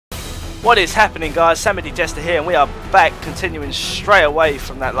What is happening, guys? SammyDJester here, and we are back, continuing straight away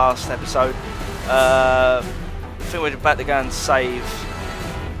from that last episode. I think we're about to go and save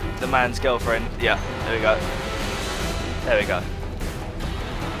the man's girlfriend. Yeah, there we go. There we go.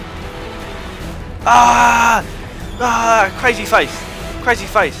 Crazy face. Crazy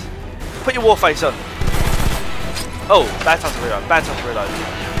face. Put your war face on. Oh, bad time to reload. Bad time to reload.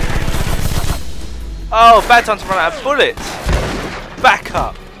 Oh, bad time to run out of bullets. Back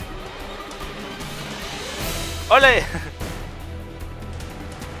up. Ole!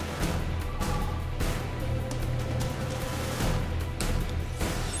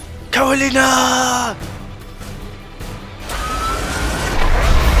 Carolina!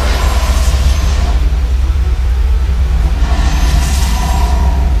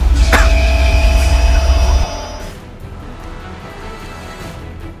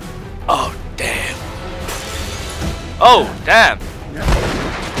 Oh, damn. Oh, damn.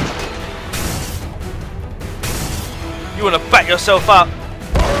 You want to back yourself up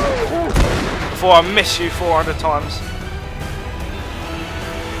before I miss you 400 times.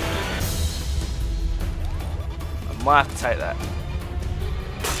 I might have to take that.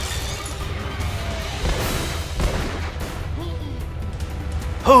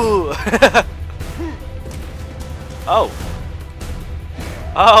 Oh! Oh!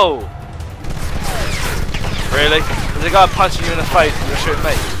 Oh! Really? There's a guy punching you in the face and you're shooting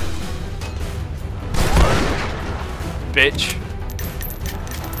me? Bitch.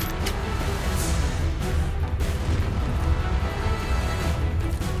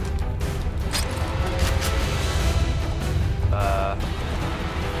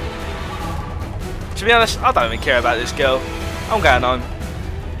 To be honest, I don't even care about this girl. I'm going home.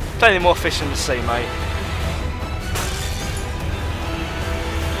 Plenty more fish in the sea, mate.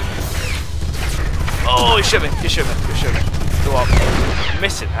 Oh, you shoot me. You shoot me. You shoot me. Go on. I'm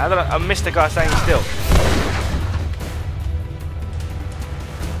missing. How did I missed the guy standing still.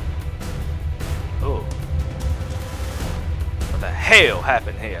 Oh. What the hell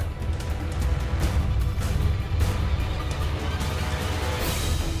happened here?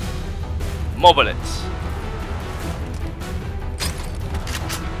 More bullets.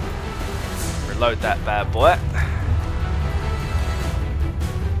 Reload that bad boy.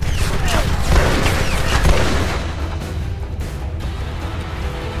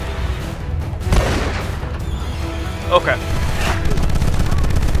 Okay.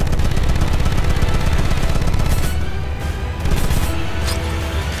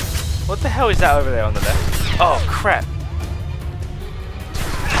 What the hell is that over there on the left? Oh crap.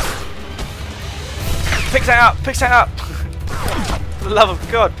 Pick that up! Pick that up! For the love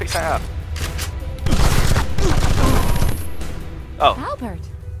of God, pick that up. Oh. Albert,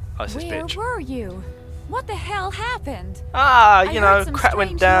 oh, it's this bitch. Where were you? What the hell happened? Ah, you know, crap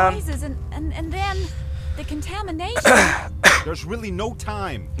went down. Noises and then the contamination. There's really no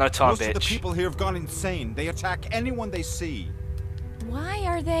time. No time, Most bitch. of the people here have gone insane. They attack anyone they see. Why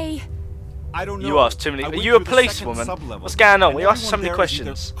are they? I don't know. You asked too many. Are you a policewoman? What's going on? We asked so many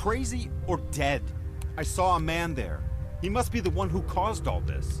questions. Crazy or dead? I saw a man there. He must be the one who caused all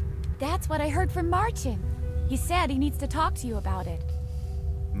this. That's what I heard from Marcin. He said he needs to talk to you about it.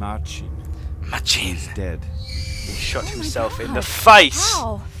 Marcin. Marcin. He's dead. He shot himself God. in the face.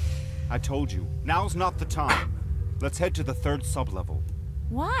 How? I told you. Now's not the time. Let's head to the 3rd sublevel.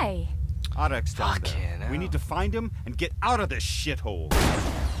 Why? Arek's down Fucking there. hell. We need to find him and get out of this shithole.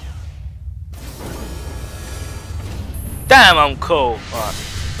 Damn, I'm cool. Right.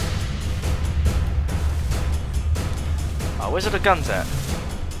 Oh, where's all the guns at?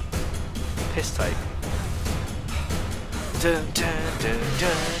 Piss tape.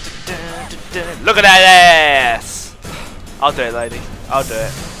 Look at that ass! I'll do it, lady. I'll do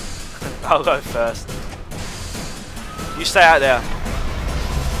it. I'll go first. You stay out there.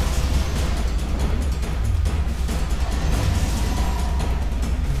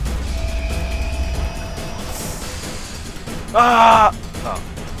 Ah! Oh.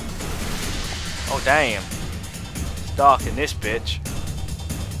 Oh, damn. It's dark in this bitch.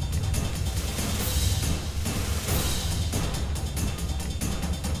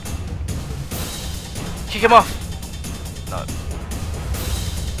 Kick him off! No.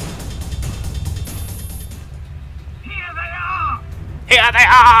 Here they are! Here they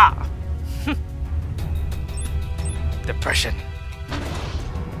are! Depression.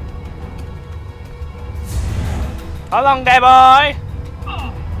 How long there, boy?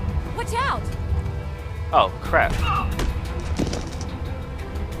 Watch out! Oh, crap.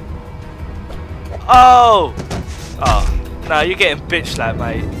 Oh! Oh. No, you're getting bitch slapped,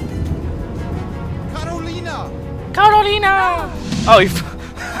 mate. Carolina! Carolina! Oh,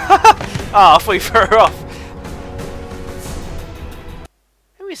 Oh, I thought you threw her off.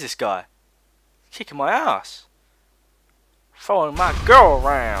 Who is this guy? Kicking my ass. Throwing my girl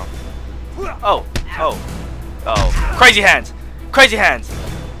around. Oh, oh, oh. Crazy hands. Crazy hands.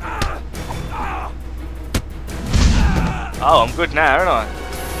 Oh, I'm good now, aren't I?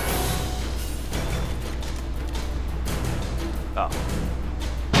 Oh.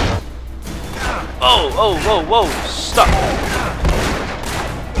 Oh, oh, whoa, whoa. Stop.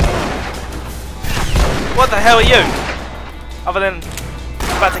 What the hell are you? Other than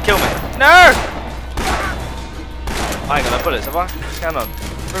about to kill me. No! I ain't got no bullets, have I? What's going on?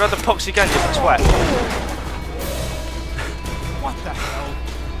 Where the poxy gun, you twat? What the hell?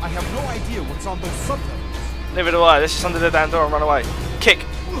 I have no idea what's on those subtitles. Neither do I. Let's just under the damn door and run away. Kick.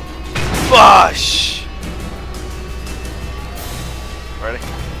 Bosh! Ready?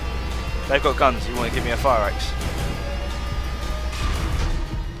 They've got guns. You want to give me a fire axe?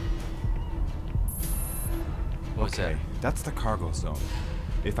 What's Okay, that's the cargo zone.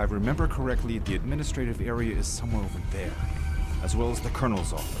 If I remember correctly, the administrative area is somewhere over there, as well as the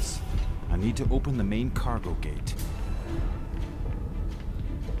colonel's office. I need to open the main cargo gate.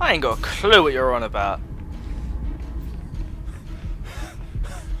 I ain't got a clue what you're on about.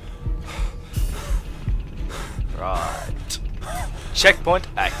 Right. Checkpoint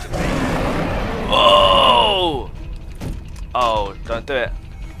activated. Oh! Oh, don't do it.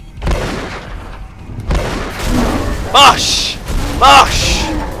 Bosh! Bosh!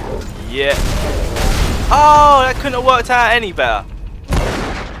 Yeah. Oh, that couldn't have worked out any better.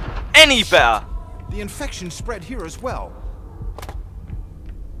 Any better. The infection spread here as well.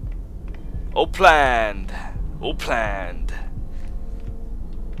 All planned. All planned.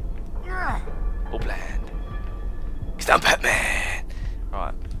 All planned. It's done, Batman.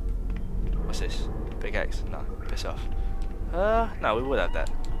 Right. What's this? Big X? No. Piss off. No, we would have that.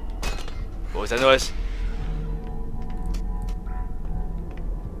 What was that noise?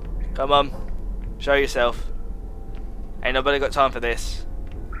 Come on. Show yourself. Ain't nobody got time for this.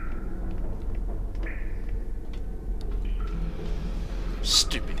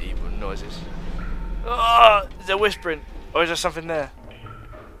 Stupid evil noises. Oh, is there whispering? Or is there something there?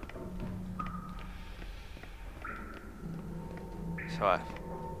 So,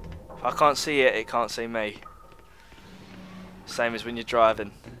 if I can't see it, it can't see me. Same as when you're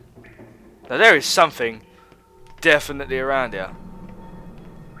driving. Now there is something definitely around here.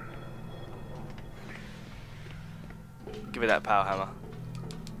 Give me that power hammer.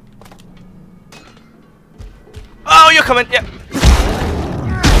 Oh, you're coming! Yep.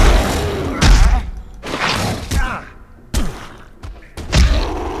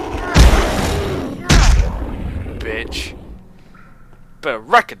 Bitch. But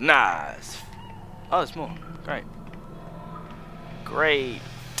recognize. Oh, there's more. Great. Great.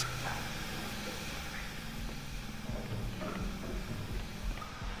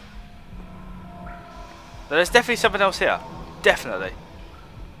 There's definitely something else here. Definitely.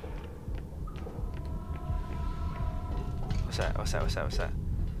 What's that? What's that? What's that? What's that?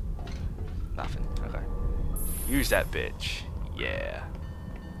 Nothing. Okay. Use that bitch. Yeah.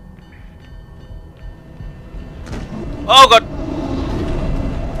 Oh god!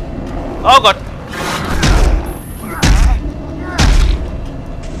 Oh god!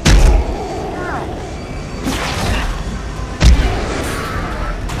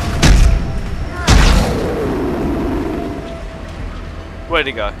 Where'd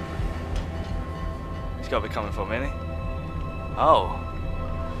he go? He's got to be coming for me, isn't he? Oh.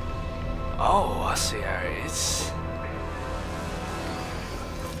 Oh, I see how it is.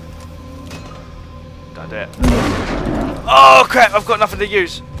 Don't do it. Oh crap, I've got nothing to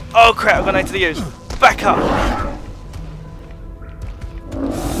use. Oh crap, I've got nothing to use. Back up.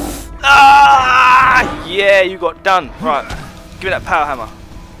 Ah! Yeah, you got done. Right. Give me that power hammer.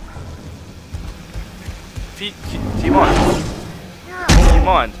 Do you mind? Do you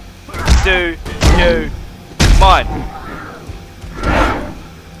mind? Do you mind?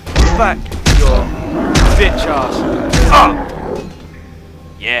 Back your bitch ass. Oh!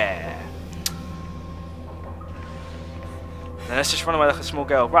 Yeah. Now let's just run away like a small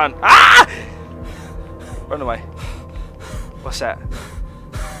girl. Run! Ah! Run away. What's that?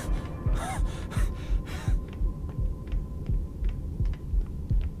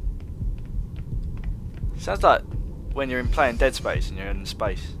 Sounds like when you're playing Dead Space and you're in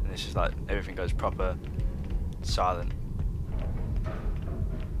space and it's just like everything goes proper silent.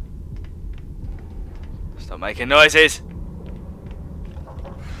 Stop making noises.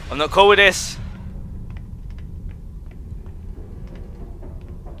 I'm not cool with this.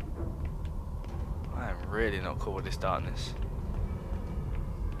 I am really not cool with this darkness.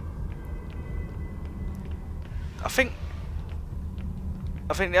 think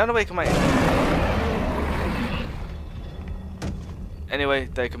the only way you can make it... Anyway,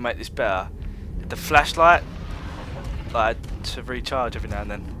 they can make this better. The flashlight, like, to recharge every now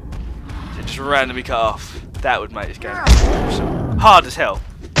and then. So just randomly cut off. That would make this game awesome. Hard as hell,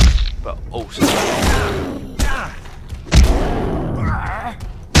 but awesome.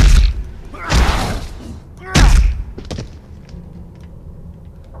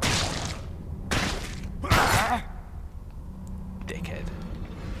 Dickhead.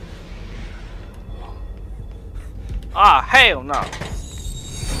 Ah, hell no.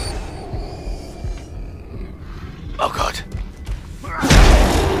 Oh god.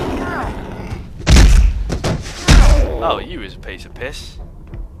 Oh, you was a piece of piss.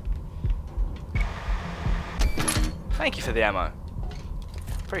 Thank you for the ammo.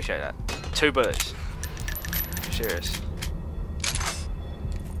 Appreciate that. 2 bullets. Serious.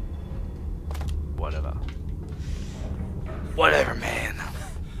 Whatever. Whatever, man.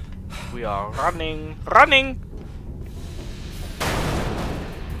 We are running. Running!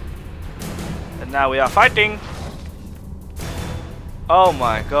 And now we are fighting. Oh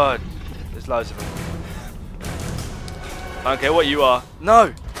my god. There's loads of them. I don't care what you are.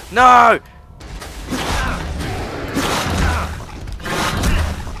 No! No!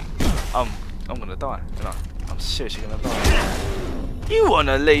 I'm gonna die. No, I'm seriously gonna die. You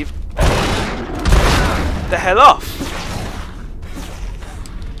wanna leave the hell off?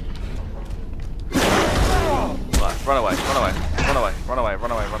 Right, run away, run away, run away, run away,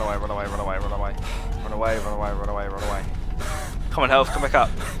 run away, run away, run away, run away, run away, run away, run away, run away, run away. Come on, health, come back up.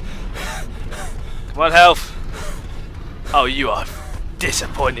 Come on, health. Oh, you are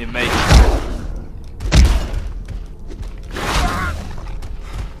disappointing me.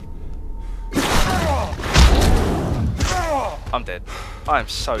 I'm dead. I am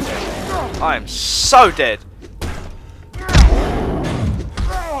so dead. I am so dead.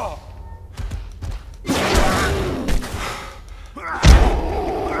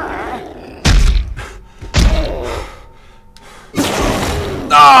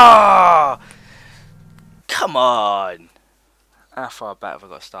 Ah! Come on. How far back have I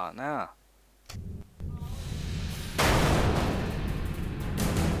got to start now?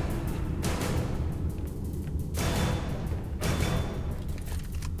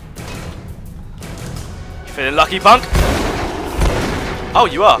 You feeling lucky, punk? Oh,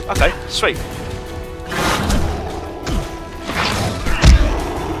 you are? Okay, sweet.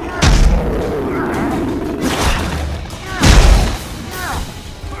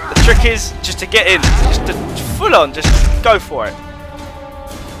 The trick is just to get in. Just to full on, just go for it.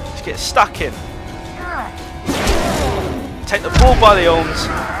 Just get stuck in. Take the ball by the arms.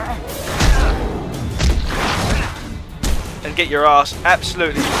 And get your ass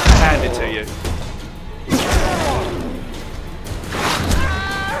absolutely handed to you.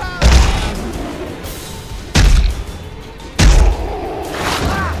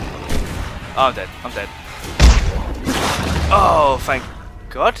 Oh, I'm dead. I'm dead. Oh, thank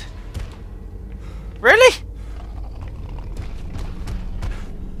God. Really?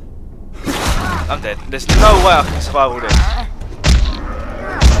 I'm dead. There's no way I can survive all this.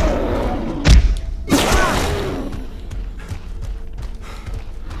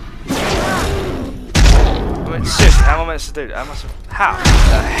 I mean, seriously, how am I meant to do that? How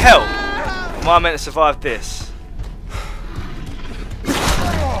the hell am I meant to survive this?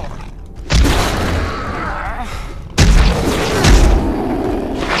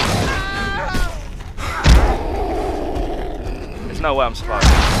 No way I'm surviving.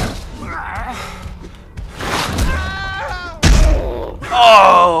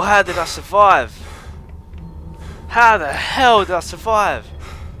 Oh, how did I survive? How the hell did I survive?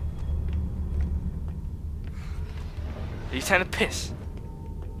 Are you taking a piss?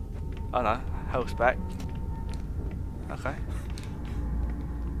 Oh no, health's back. Okay.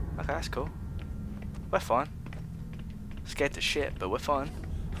 Okay, that's cool. We're fine. Scared to shit, but we're fine.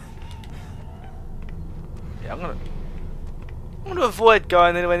 Yeah, I'm gonna avoid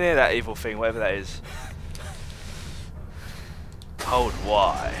going anywhere near that evil thing, whatever that is. Hold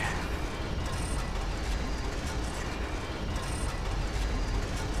Y.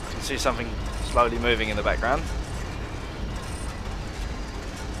 I can see something slowly moving in the background.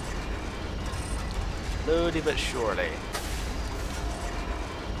 Slowly but surely.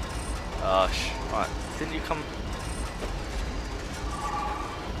 Gosh. Right. Didn't you come...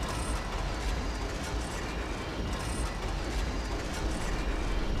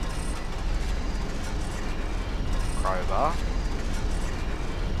 Crowbar.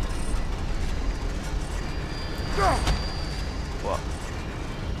 What?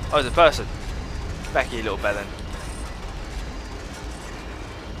 Oh, there's a person. Get back here, little bellend.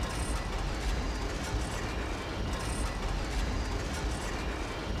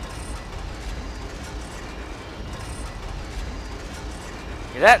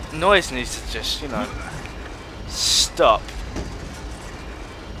 Yeah, that noise needs to just, you know, stop.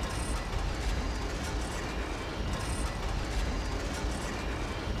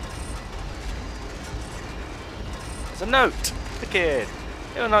 There's a note. Wicked.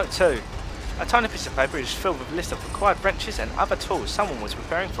 Little note too. A tiny piece of paper is filled with a list of required wrenches and other tools. Someone was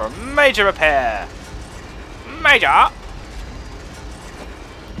preparing for a major repair. Major.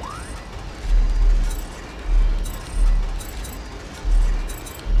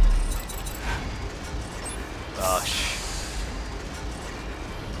 Gosh.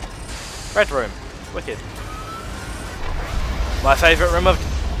 Red room. Wicked. My favourite room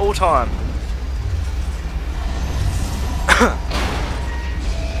of all time.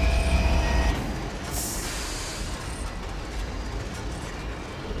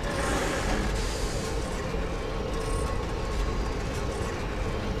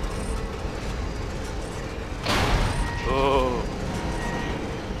 Oh.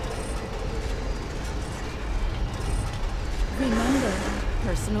 Remember,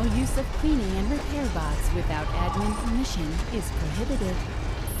 personal use of cleaning and repair bots without admin permission is prohibited.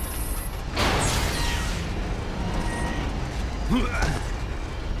 I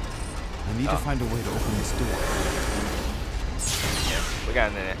need to find a way to open this door. Yeah, we're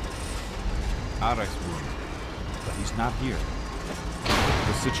going in it. Arek's room, but he's not here.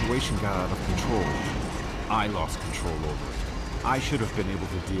 The situation got out of control. I lost control over it. I should have been able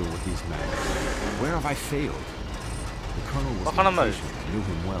to deal with these matters. Where have I failed? The Colonel was What kind of move? I knew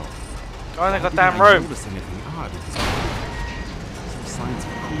him well. Go in the Why goddamn didn't I room. notice anything odd in his behavior? Some signs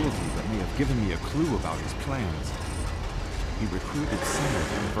of cruelty that may have given me a clue about his plans. He recruited someone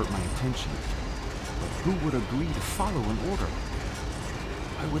to divert my attention. But who would agree to follow an order like that?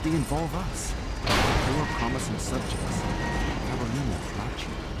 Why would they involve us? They were promising subjects. Carolina,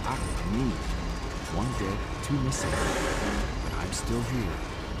 Machi, Arek, me. One dead, two missing. But I'm still here.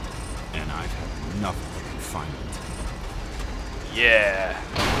 And I've had enough of the confinement. Yeah,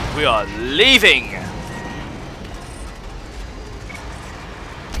 we are leaving.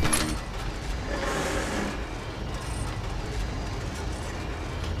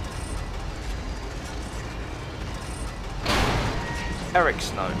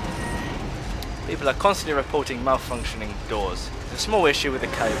 Eric's note. People are constantly reporting malfunctioning doors. There's a small issue with the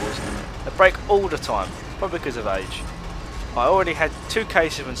cables. They break all the time, probably because of age. I already had 2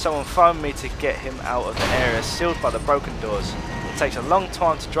 cases when someone phoned me to get him out of the area sealed by the broken doors. It takes a long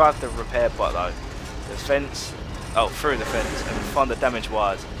time to drive the repair bot though. Through the fence and find the damaged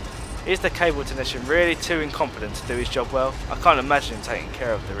wires. Is the cable technician really too incompetent to do his job well? I can't imagine him taking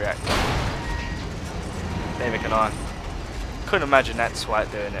care of the reactor. Neither can I. Couldn't imagine that swat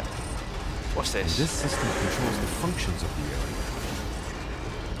doing it. What's this? This system controls the functions of the area.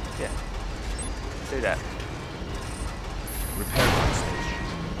 Yeah. Do that. Repair bot station.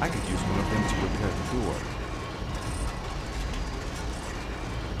 I could use one of them to repair the door.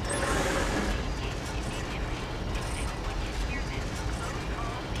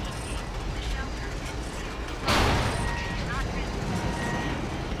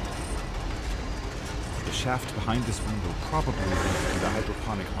 The shaft behind this window probably leads to the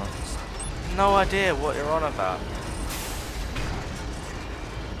hydroponic harvest. No idea what you're on about.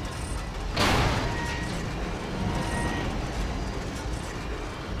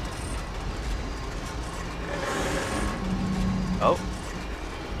 Oh.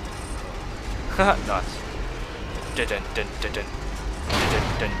 Nice. Dun dun dun dun dun. Dun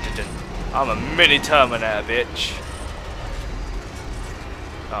dun dun dun. I'm a mini Terminator, bitch.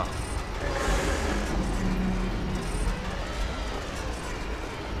 Oh.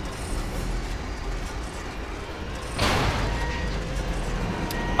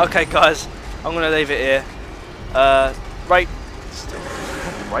 Okay, guys, I'm gonna leave it here. Rate,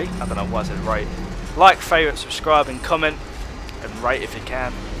 rate? I don't know why I said rate. Like, favourite, subscribe, and comment, and rate if you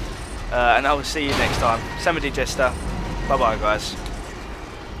can. And I will see you next time. SammyDJester. Bye bye, guys.